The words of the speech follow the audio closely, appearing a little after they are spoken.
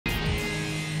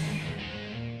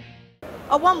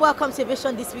A warm welcome to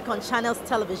Aviation this week on Channels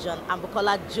Television. I'm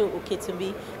Bukola Joe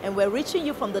Oketumbi, and we're reaching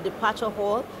you from the departure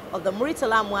hall of the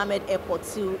Murtala Mohammed Airport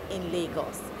 2 in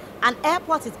Lagos. An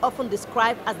airport is often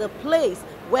described as the place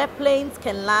where planes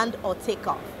can land or take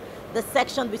off. The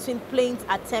section between planes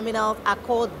at terminals are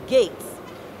called gates.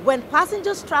 When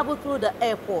passengers travel through the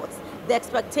airports, the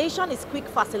expectation is quick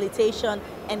facilitation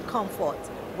and comfort.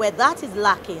 Where that is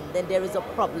lacking, then there is a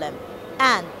problem.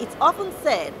 And it's often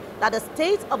said that the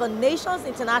state of a nation's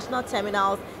international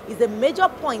terminals is a major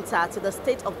pointer to the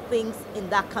state of things in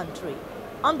that country.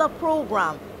 On the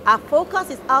program, our focus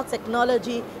is how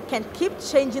technology can keep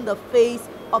changing the face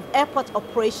of airport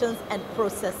operations and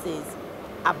processes.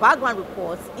 Our background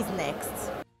report is next.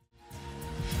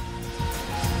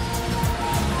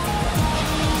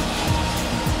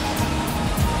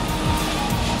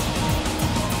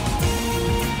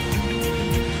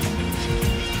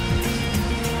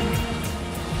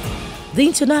 The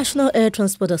International Air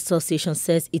Transport Association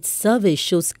says its survey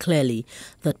shows clearly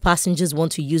that passengers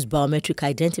want to use biometric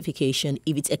identification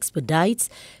if it expedites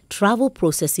travel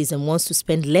processes and wants to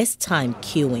spend less time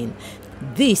queuing.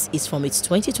 This is from its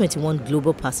 2021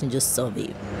 Global Passenger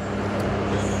Survey.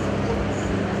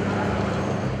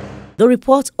 The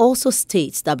report also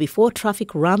states that before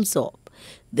traffic ramps up,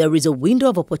 there is a window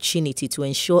of opportunity to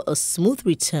ensure a smooth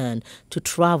return to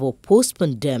travel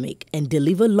post-pandemic and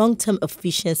deliver long-term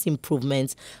efficiency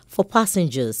improvements for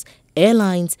passengers,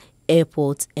 airlines,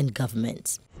 airports, and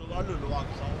governments.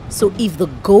 So if the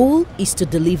goal is to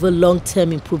deliver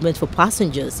long-term improvement for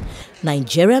passengers,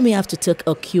 Nigeria may have to take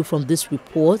a cue from this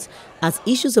report as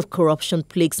issues of corruption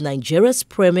plagues Nigeria's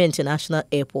premier international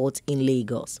airport in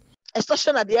Lagos.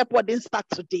 Extortion at the airport didn't start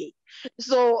today.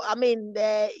 So,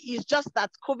 it's just that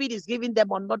COVID is giving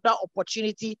them another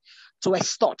opportunity to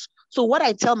extort. So what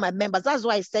I tell my members, that's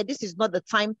why I said this is not the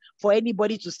time for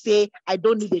anybody to say, I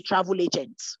don't need a travel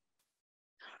agent.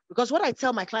 Because what I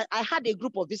tell my client, I had a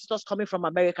group of visitors coming from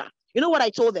America. You know what I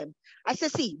told them? I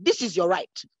said, see, this is your right.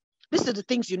 This is the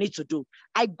things you need to do.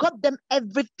 I got them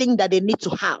everything that they need to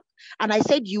have. And I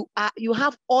said, you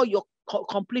have all your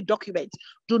complete documents.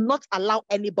 Do not allow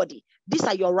anybody. These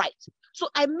are your rights. So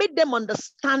I made them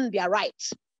understand their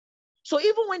rights. So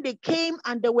even when they came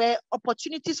and there were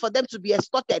opportunities for them to be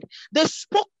extorted, they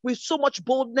spoke with so much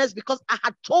boldness because I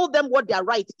had told them what their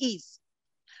right is.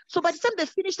 So by the time they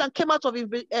finished and came out of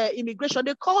immigration,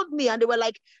 they called me and they were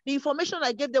like, the information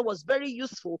I gave them was very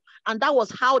useful. And that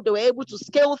was how they were able to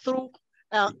scale through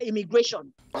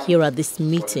immigration. Here at this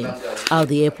meeting, how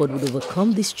the airport would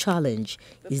overcome this challenge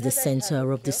is the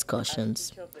center of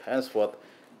discussions. Henceforth,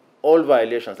 all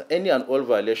violations, any and all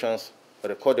violations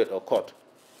recorded or caught,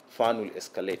 fine will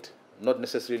escalate, not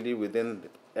necessarily within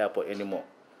the airport anymore.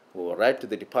 We will write to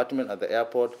the department at the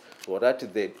airport, we will write to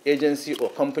the agency or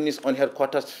company's own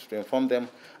headquarters to inform them,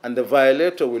 and the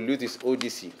violator will lose his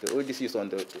ODC. The ODC is on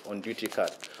the on-duty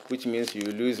card, which means you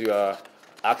lose your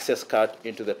access card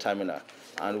into the terminal.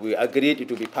 And we agreed it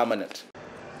will be permanent.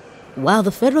 While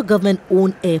the federal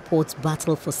government-owned airports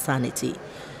battle for sanity,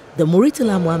 the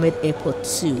Murtala Mohammed Airport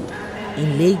 2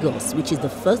 in Lagos, which is the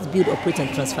first build, operate and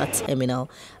transfer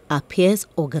terminal, appears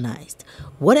organized.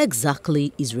 What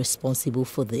exactly is responsible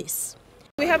for this?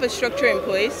 We have a structure in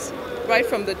place right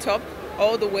from the top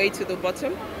all the way to the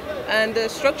bottom. And the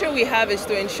structure we have is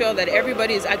to ensure that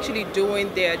everybody is actually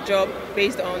doing their job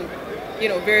based on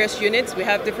various units. We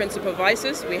have different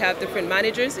supervisors, we have different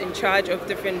managers in charge of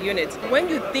different units. When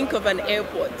you think of an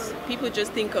airport, people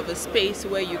just think of a space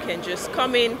where you can just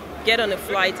come in, get on a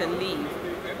flight and leave.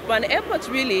 But an airport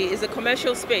really is a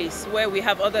commercial space where we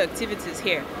have other activities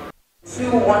here.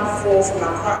 214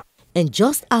 from Accra. And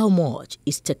just how much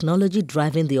is technology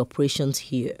driving the operations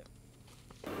here?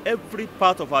 Every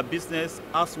part of our business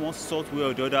has one software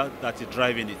or the other that is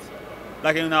driving it.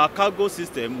 Like in our cargo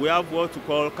system, we have what we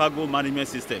call cargo management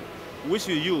system, which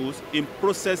we use in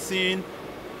processing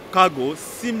cargo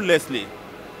seamlessly.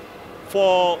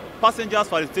 For passengers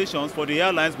facilitations, for the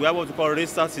airlines, we have what we call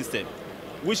racer system,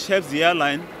 which helps the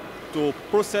airline to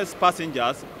process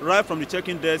passengers right from the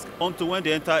check-in desk onto when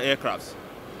they enter aircrafts.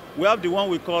 We have the one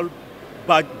we call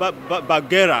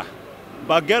Bagheera.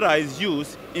 Bagheera is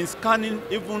used in scanning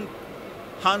even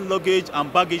hand luggage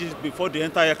and baggage before they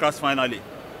enter aircraft finally.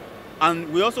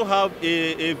 And we also have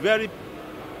a very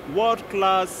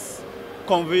world-class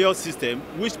conveyor system,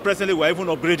 which presently we're even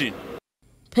upgrading.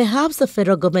 Perhaps the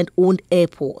federal government-owned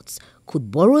airports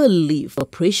could borrow a leaf for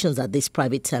operations at this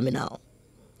private terminal.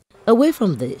 Away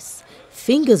from this,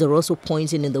 fingers are also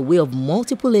pointing in the way of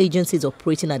multiple agencies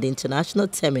operating at the international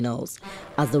terminals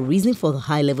as the reason for the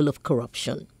high level of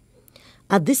corruption.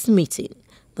 At this meeting,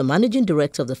 the Managing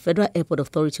Director of the Federal Airport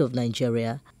Authority of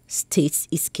Nigeria states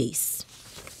his case.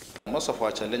 Most of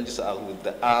our challenges are with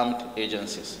the armed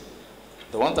agencies.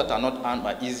 The ones that are not armed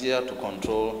are easier to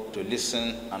control, to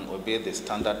listen, and obey the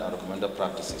standard and recommended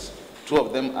practices. Two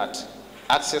of them at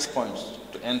access points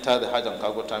to enter the Hajj and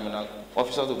Cargo Terminal,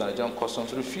 officers of the Nigerian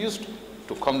Customs refused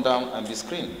to come down and be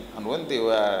screened. And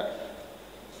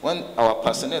when our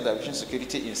personnel, the aviation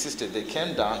security, insisted, they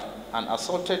came down and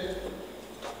assaulted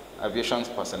aviation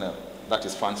personnel, that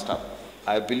is fan staff.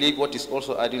 I believe what is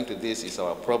also adding to this is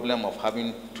our problem of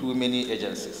having too many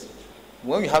agencies.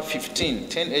 When we have 10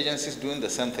 agencies doing the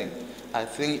same thing, I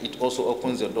think it also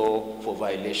opens the door for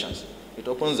violations. It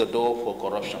opens the door for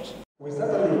corruptions. We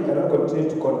certainly cannot continue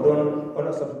to condone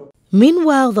unacceptable.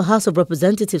 Meanwhile, the House of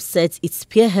Representatives says it's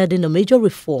spearheading a major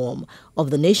reform of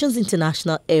the nation's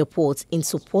international airports in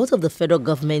support of the federal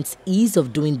government's Ease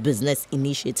of Doing Business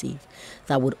initiative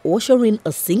that would usher in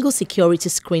a single security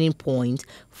screening point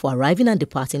for arriving and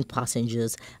departing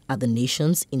passengers at the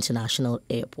nation's international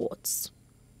airports.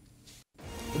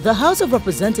 The House of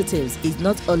Representatives is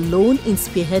not alone in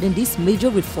spearheading this major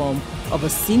reform of a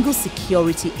single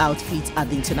security outfit at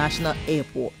the international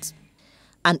airport.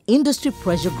 An industry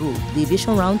pressure group, the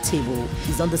Aviation Roundtable,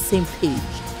 is on the same page,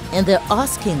 and they're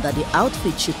asking that the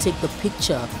outfit should take the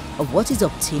picture of what is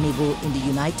obtainable in the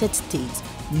United States,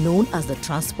 known as the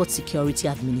Transport Security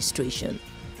Administration.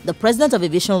 The president of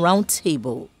Aviation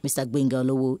Roundtable, Mr. Gbenga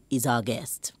Olowo, is our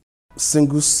guest.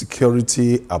 Single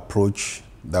security approach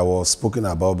that was spoken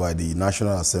about by the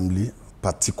National Assembly,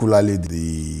 particularly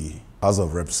the House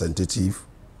of Representatives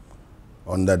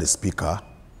under the Speaker,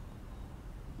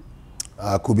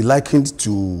 could be likened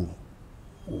to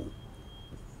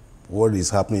what is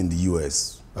happening in the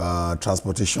U.S.,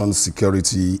 Transportation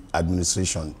Security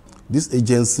Administration. This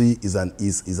agency is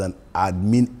an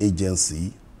admin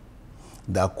agency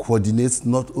that coordinates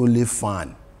not only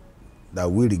FAN, that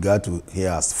we regard to here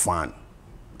as FAN,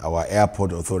 our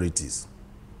airport authorities,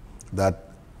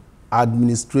 that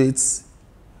administrates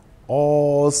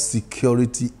all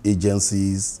security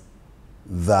agencies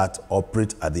that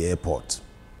operate at the airport.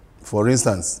 For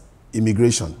instance,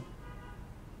 immigration,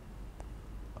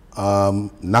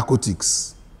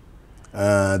 narcotics,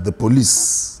 the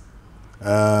police,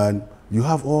 and you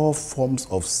have all forms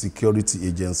of security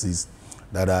agencies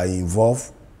that are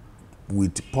involved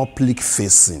with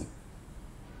facing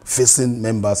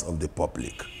members of the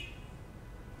public.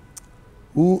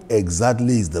 Who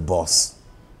exactly is the boss?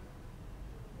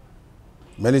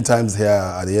 Many times here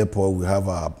at the airport, we have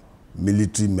our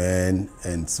military men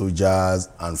and soldiers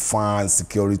and FAN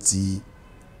security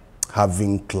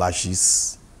having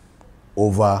clashes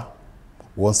over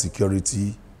one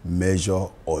security measure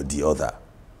or the other.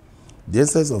 The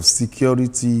essence of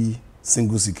security,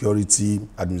 single security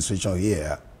administration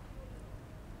here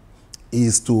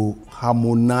is to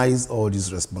harmonize all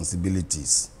these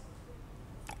responsibilities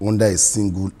under a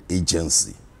single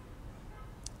agency.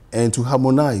 And to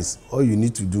harmonize, all you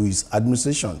need to do is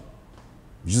administration,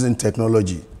 using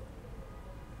technology.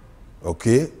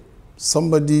 Okay?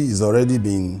 Somebody is already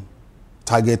being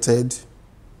targeted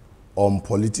on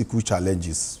political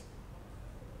challenges.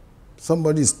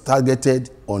 Somebody is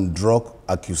targeted on drug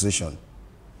accusation.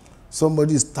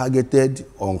 Somebody is targeted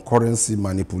on currency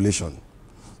manipulation.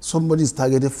 Somebody is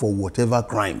targeted for whatever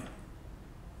crime.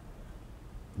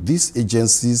 These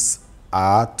agencies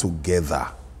are together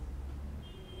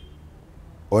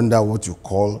under what you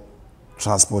call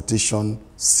Transportation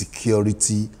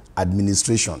Security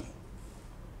Administration.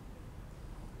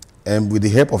 And with the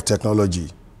help of technology,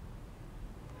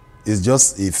 it's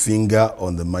just a finger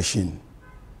on the machine.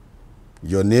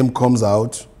 Your name comes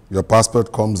out, your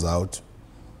passport comes out,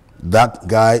 that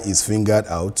guy is fingered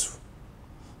out,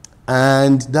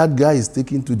 and that guy is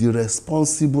taken to the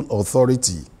responsible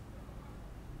authority.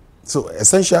 So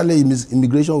essentially,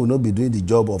 immigration will not be doing the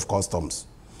job of customs.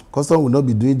 Customs will not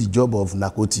be doing the job of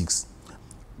narcotics.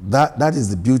 That is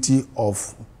the beauty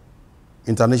of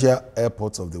international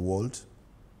airports of the world,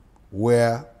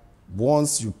 where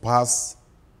once you pass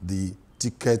the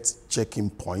ticket checking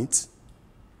point,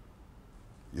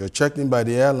 you're checked in by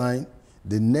the airline,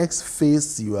 the next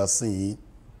phase you are seeing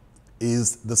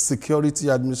is the security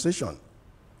administration,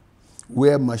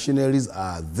 where machineries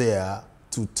are there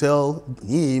to tell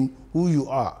him who you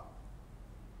are.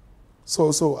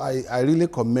 So I really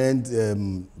commend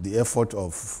the effort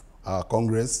of our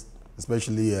Congress,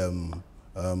 especially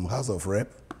House of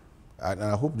Rep, and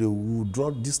I hope they will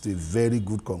draw this to a very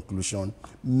good conclusion,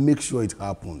 make sure it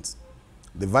happens.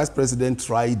 The Vice President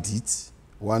tried it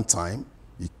one time.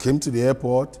 He came to the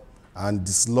airport and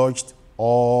dislodged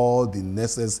all the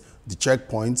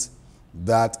checkpoints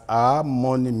that are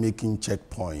money-making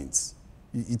checkpoints.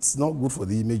 it's not good for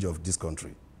the image of this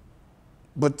country.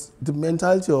 But the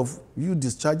mentality of you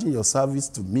discharging your service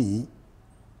to me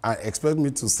and expect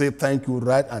me to say thank you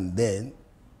right and then,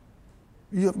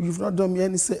 you've not done me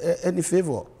any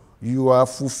favor. You are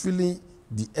fulfilling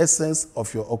the essence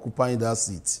of your occupying that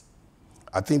seat.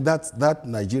 I think that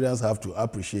Nigerians have to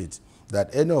appreciate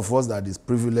that any of us that is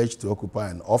privileged to occupy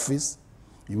an office,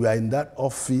 you are in that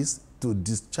office to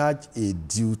discharge a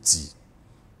duty.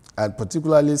 And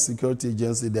particularly security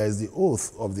agency, there is the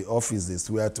oath of the office they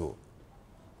swear to.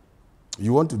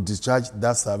 You want to discharge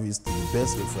that service to the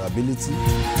best of your ability.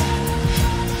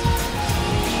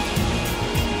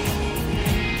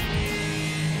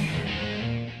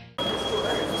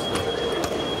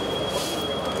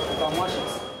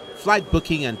 Flight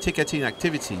booking and ticketing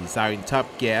activities are in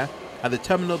top gear at the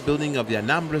terminal building of the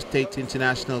Anambra State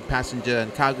International Passenger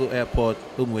and Cargo Airport,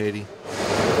 Umueri.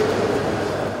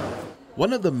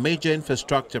 One of the major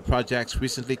infrastructure projects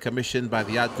recently commissioned by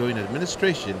the outgoing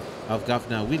administration of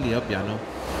Governor Willie Obiano.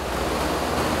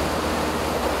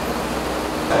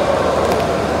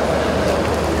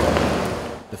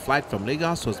 The flight from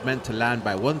Lagos was meant to land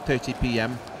by 1:30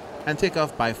 p.m. and take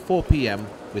off by 4 p.m.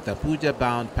 with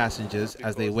Abuja-bound passengers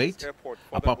as they wait.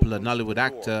 A popular Nollywood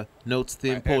actor notes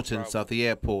the importance of the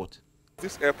airport.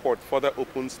 This airport further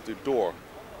opens the door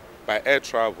by air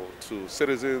travel to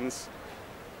citizens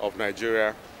of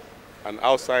Nigeria and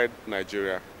outside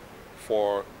Nigeria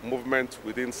for movement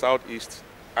within Southeast,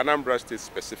 Anambra State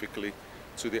specifically,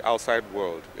 to the outside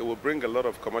world. It will bring a lot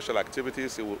of commercial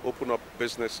activities, it will open up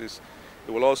businesses,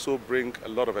 it will also bring a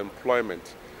lot of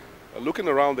employment. Looking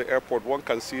around the airport, one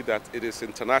can see that it is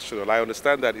international. I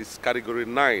understand that it's category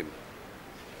 9.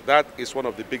 That is one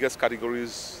of the biggest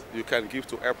categories you can give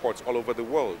to airports all over the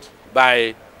world.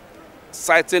 By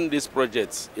citing these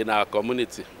projects in our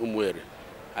community, Umueri,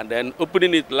 and then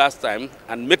opening it last time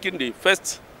and making the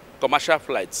first commercial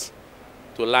flights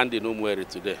to land in Umueri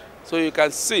today. So you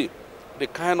can see the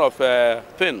kind of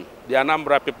thing the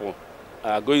Anambra people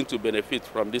are going to benefit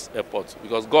from this airport,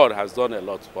 because God has done a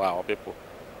lot for our people.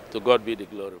 To God be the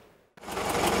glory.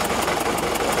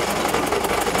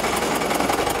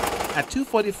 At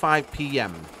 2:45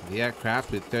 p.m., the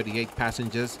aircraft with 38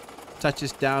 passengers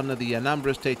touches down at the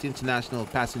Anambra State International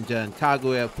Passenger and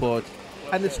Cargo Airport,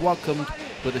 and it's welcomed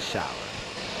with a shower.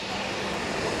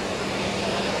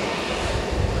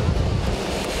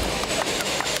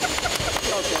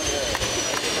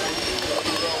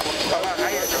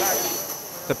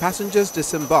 The passengers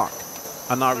disembark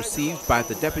and are received by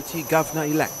the Deputy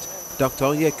Governor-elect, Dr.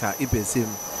 Onyeka Ibezim.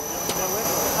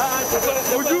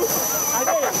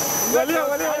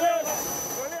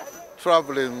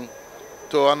 Traveling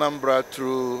to Anambra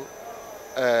through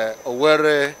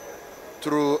Owerri,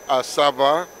 through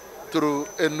Asaba, through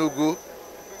Enugu,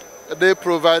 they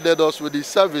provided us with the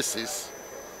services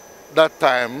that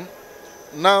time.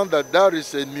 Now that there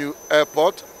is a new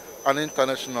airport, an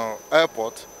international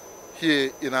airport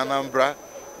here in Anambra,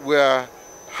 we are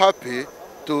happy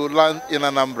to land in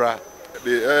Anambra.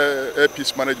 The Air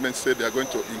Peace Management said they are going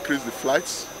to increase the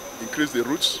flights, increase the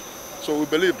routes. So we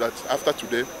believe that after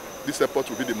today, this airport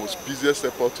will be the most busiest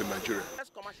airport in Nigeria.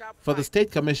 For the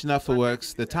State Commissioner for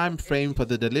Works, the time frame for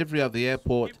the delivery of the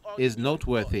airport is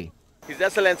noteworthy. His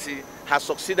Excellency has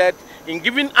succeeded in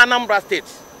giving Anambra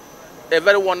State a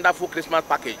very wonderful Christmas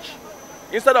package.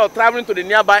 Instead of traveling to the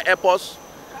nearby airports,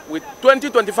 with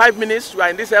 20-25 minutes, we are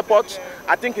in this airport.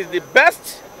 I think it's the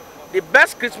best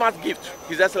Christmas gift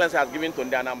His Excellency has given to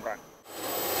the Anambra.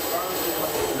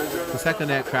 The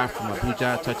second aircraft from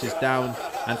Abuja touches down,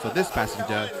 and for this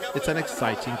passenger, it's an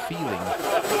exciting feeling.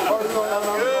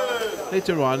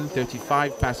 Later on,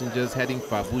 35 passengers heading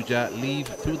for Abuja leave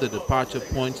through the departure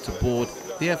points to board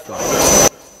their flight.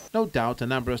 No doubt,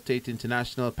 Anambra State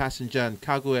International Passenger and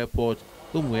Cargo Airport,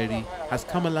 Umueri, has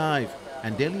come alive,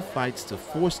 and daily flights to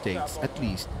 4 states at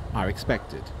least are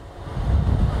expected.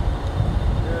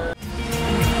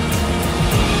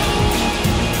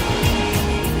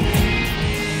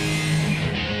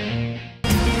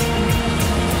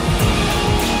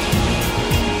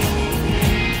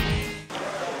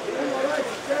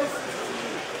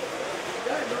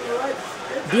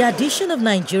 The addition of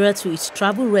Nigeria to its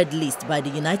travel red list by the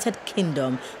United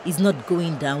Kingdom is not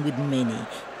going down with many.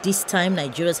 This time,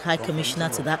 Nigeria's High Commissioner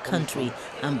to that country,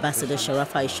 Ambassador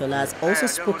Sharafa Ishola, has also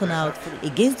spoken out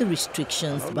against the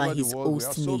restrictions by his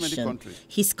host nation.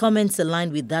 His comments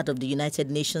align with that of the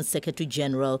United Nations Secretary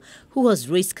General, who has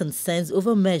raised concerns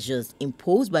over measures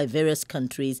imposed by various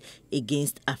countries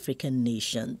against African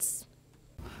nations.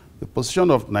 The position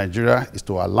of Nigeria is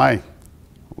to align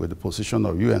with the position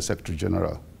of UN Secretary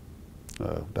General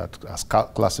that has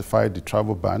classified the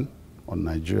travel ban on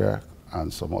Nigeria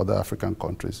and some other African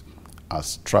countries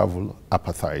as travel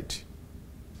apartheid.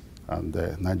 And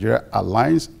Nigeria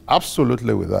aligns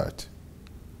absolutely with that,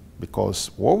 because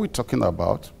what we're talking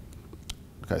about,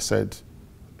 like I said,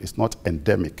 is not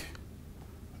endemic.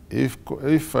 If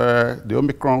the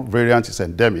Omicron variant is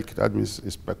endemic, that means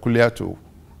it's peculiar to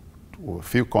a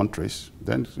few countries,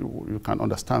 then you can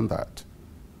understand that.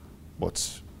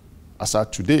 But as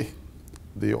of today,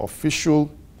 the official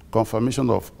confirmation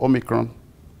of Omicron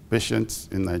patients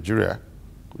in Nigeria,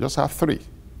 we just have 3.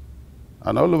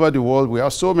 And all over the world, we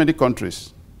have so many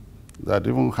countries that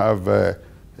even have,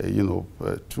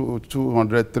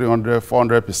 200, 300,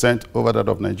 400% over that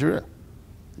of Nigeria.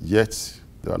 Yet,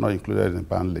 they are not included in the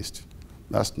ban list.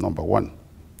 That's number 1.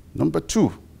 Number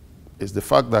 2 is the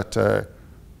fact that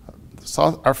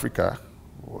South Africa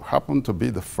happened to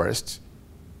be the first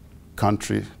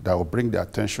country that will bring the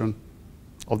attention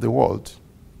of the world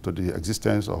to the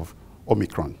existence of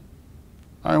Omicron.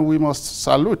 And we must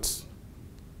salute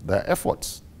their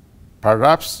efforts.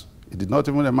 Perhaps it did not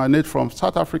even emanate from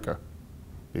South Africa,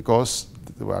 because,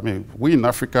 I mean, we in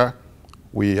Africa,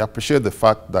 we appreciate the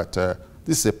fact that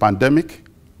this is a pandemic,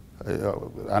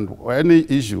 and any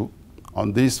issue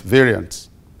on these variants,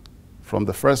 from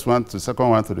the first one to the second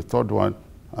one to the third one,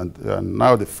 and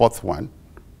now the 4th one,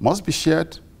 must be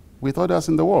shared with others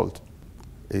in the world.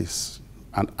 It's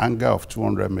an anger of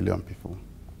 200 million people.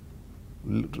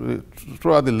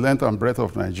 Throughout the length and breadth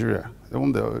of Nigeria,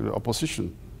 even the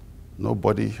opposition,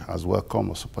 nobody has welcomed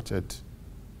or supported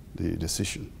the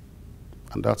decision.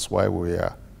 And that's why we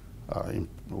are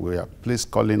please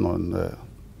calling on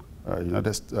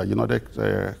United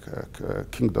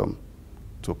Kingdom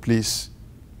to please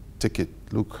take a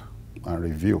look and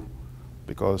review.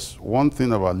 Because one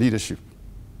thing about leadership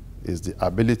is the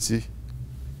ability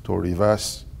to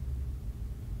reverse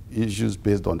issues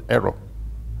based on error.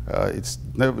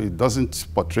 It doesn't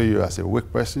portray you as a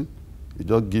weak person. It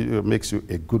just makes you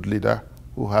a good leader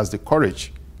who has the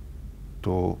courage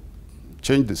to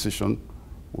change decision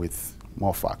with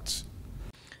more facts.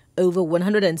 Over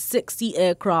 160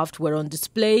 aircraft were on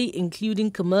display,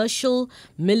 including commercial,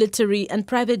 military and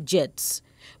private jets.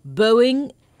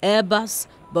 Boeing, Airbus,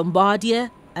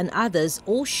 Bombardier and others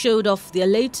all showed off their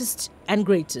latest and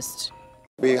greatest.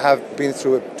 We have been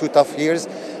through 2 tough years,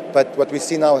 but what we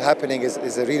see now happening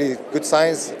is a really good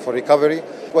signs for recovery.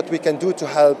 What we can do to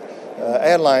help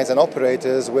airlines and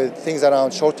operators with things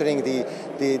around shortening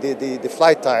the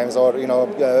flight times, or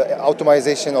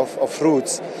automation of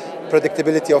routes,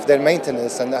 predictability of their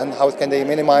maintenance, and how can they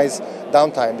minimize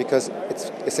downtime, because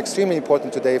it's extremely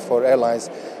important today for airlines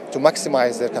to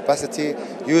maximize their capacity,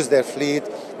 use their fleet,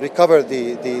 recover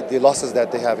the losses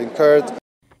that they have incurred.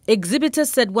 Exhibitors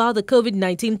said while the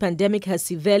COVID-19 pandemic has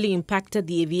severely impacted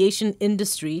the aviation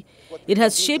industry, it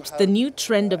has shaped the new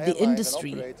trend of the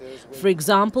industry. For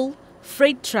example,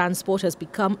 freight transport has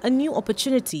become a new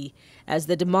opportunity as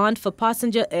the demand for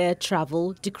passenger air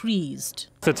travel decreased.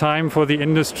 It's a time for the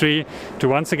industry to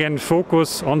once again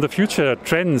focus on the future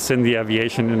trends in the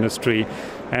aviation industry.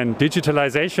 And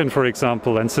digitalization, for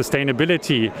example, and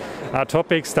sustainability are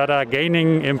topics that are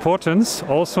gaining importance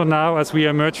also now as we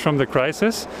emerge from the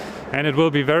crisis. And it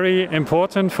will be very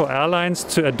important for airlines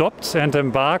to adopt and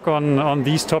embark on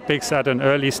these topics at an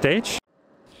early stage.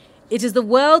 It is the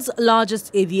world's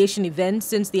largest aviation event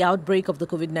since the outbreak of the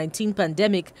COVID-19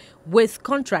 pandemic, with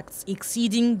contracts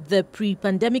exceeding the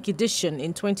pre-pandemic edition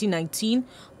in 2019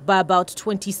 by about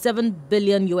 $27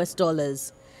 billion.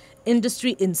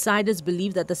 Industry insiders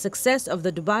believe that the success of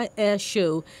the Dubai Air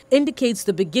Show indicates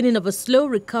the beginning of a slow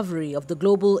recovery of the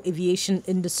global aviation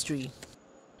industry.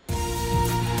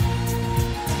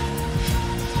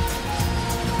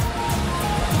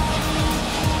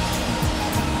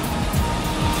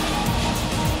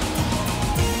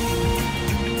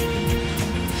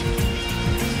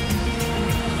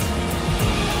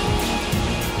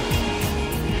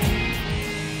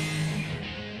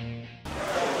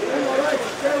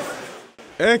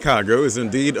 Air cargo is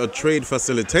indeed a trade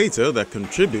facilitator that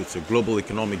contributes to global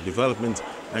economic development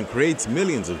and creates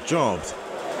millions of jobs.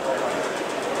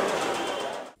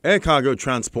 Air cargo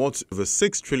transports over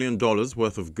 $6 trillion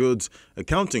worth of goods,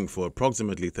 accounting for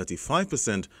approximately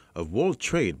 35% of world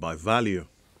trade by value.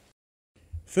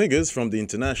 Figures from the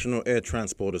International Air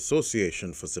Transport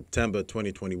Association for September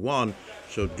 2021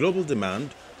 showed global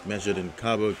demand, measured in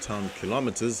cargo ton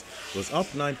kilometers, was up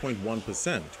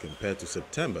 9.1% compared to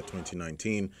September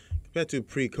 2019, compared to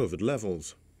pre-COVID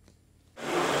levels.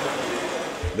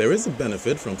 There is a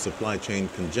benefit from supply chain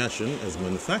congestion as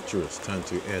manufacturers turn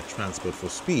to air transport for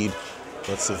speed,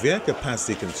 but severe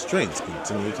capacity constraints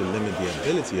continue to limit the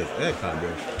ability of air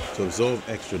cargo to absorb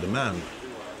extra demand.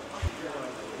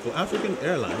 For African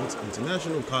airlines,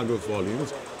 international cargo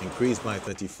volumes increased by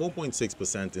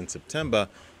 34.6% in September,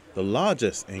 the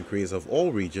largest increase of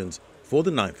all regions for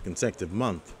the 9th consecutive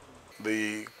month.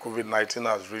 The COVID-19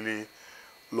 has really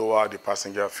lowered the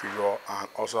passenger figure and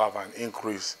also have an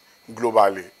increase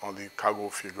globally on the cargo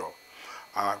figure.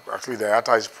 Actually, the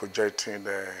IATA is projecting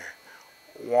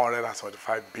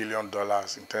 $175 billion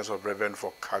in terms of revenue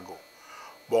for cargo.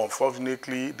 But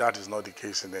unfortunately, that is not the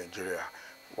case in Nigeria.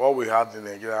 What we have in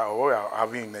Nigeria, or what we are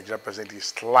having in Nigeria presently, is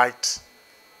slight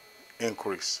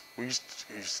increase, which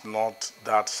is not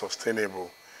that sustainable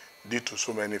due to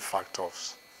so many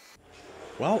factors.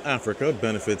 While Africa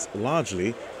benefits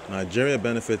largely, Nigeria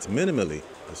benefits minimally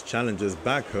as challenges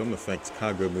back home affect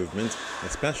cargo movement,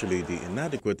 especially the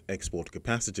inadequate export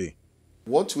capacity.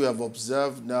 What we have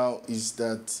observed now is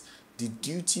that the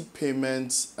duty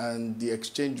payments and the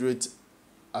exchange rate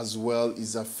as well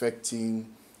is affecting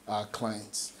our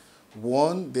clients.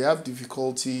 One, they have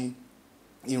difficulty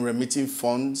in remitting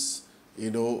funds,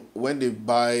 when they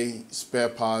buy spare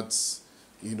parts,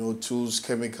 tools,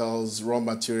 chemicals, raw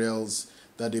materials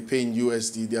that they pay in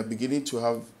USD, they are beginning to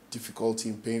have difficulty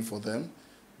in paying for them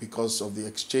because of the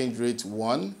exchange rate,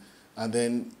 one, and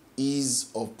then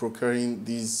ease of procuring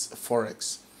these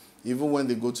forex. Even when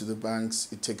they go to the banks,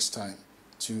 it takes time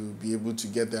to be able to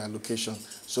get their allocation.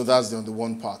 So that's on the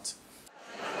one part.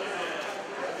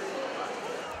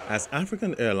 As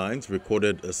African Airlines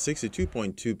recorded a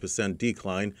 62.2%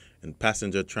 decline in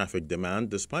passenger traffic demand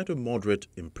despite a moderate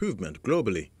improvement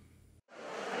globally.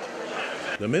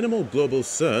 The minimal global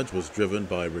surge was driven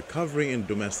by recovery in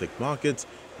domestic markets,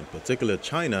 in particular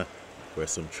China, where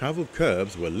some travel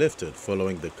curbs were lifted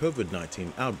following the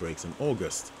COVID-19 outbreaks in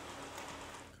August.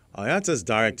 IATA's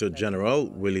Director General,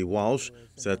 Willie Walsh,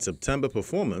 said September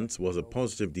performance was a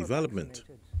positive development.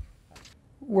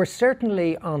 We're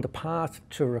certainly on the path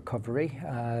to recovery.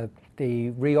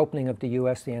 The reopening of the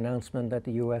US, the announcement that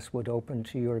the US would open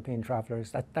to European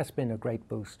travellers, that's been a great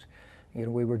boost.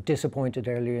 We were disappointed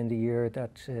earlier in the year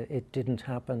that it didn't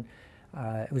happen.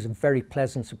 It was a very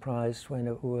pleasant surprise when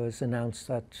it was announced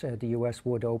that the US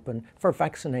would open for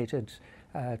vaccinated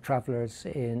travellers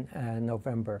in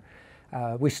November.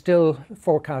 We still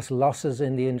forecast losses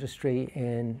in the industry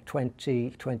in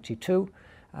 2022.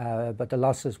 But the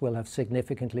losses will have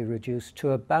significantly reduced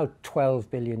to about $12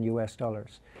 billion US.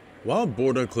 While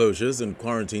border closures and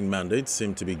quarantine mandates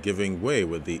seem to be giving way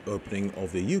with the opening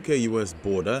of the UK-US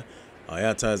border,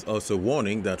 IATA is also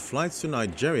warning that flights to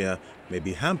Nigeria may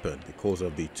be hampered because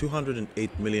of the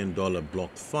 $208 million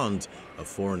blocked funds of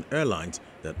foreign airlines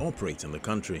that operate in the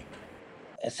country.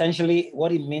 Essentially,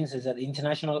 what it means is that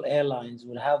international airlines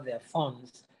will have their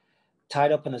funds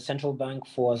tied up in a central bank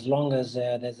for as long as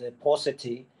there's a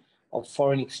paucity of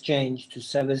foreign exchange to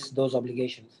service those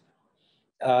obligations.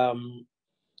 The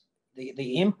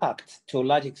impact, to a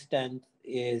large extent,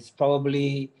 is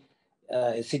probably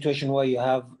a situation where you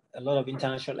have a lot of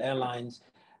international airlines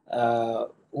who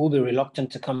will be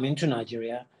reluctant to come into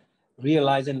Nigeria,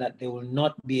 realizing that they will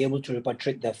not be able to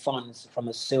repatriate their funds from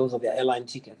the sales of their airline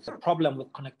tickets. The problem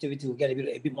with connectivity will get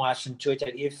a bit more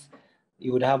accentuated if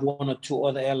you would have one or two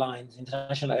other airlines,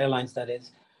 international airlines that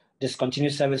is, discontinue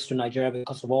service to Nigeria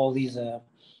because of all these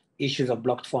issues of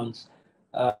blocked funds.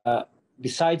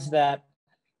 Besides that,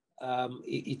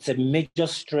 it's a major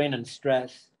strain and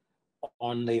stress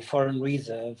on the foreign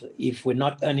reserve if we're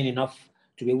not earning enough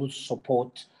to be able to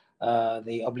support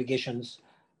the obligations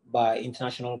by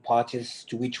international parties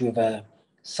to which we've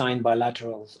signed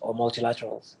bilaterals or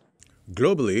multilaterals.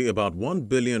 Globally, about $1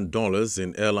 billion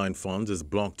in airline funds is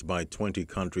blocked by 20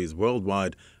 countries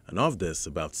worldwide, and of this,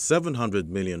 about $700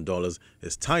 million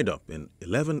is tied up in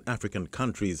 11 African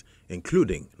countries,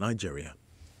 including Nigeria.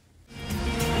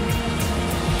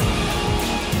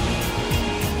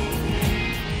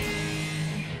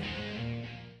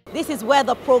 This is where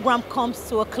the program comes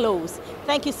to a close.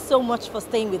 Thank you so much for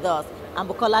staying with us. I'm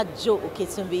Bukola Joe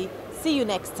Oketumbi. See you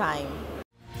next time.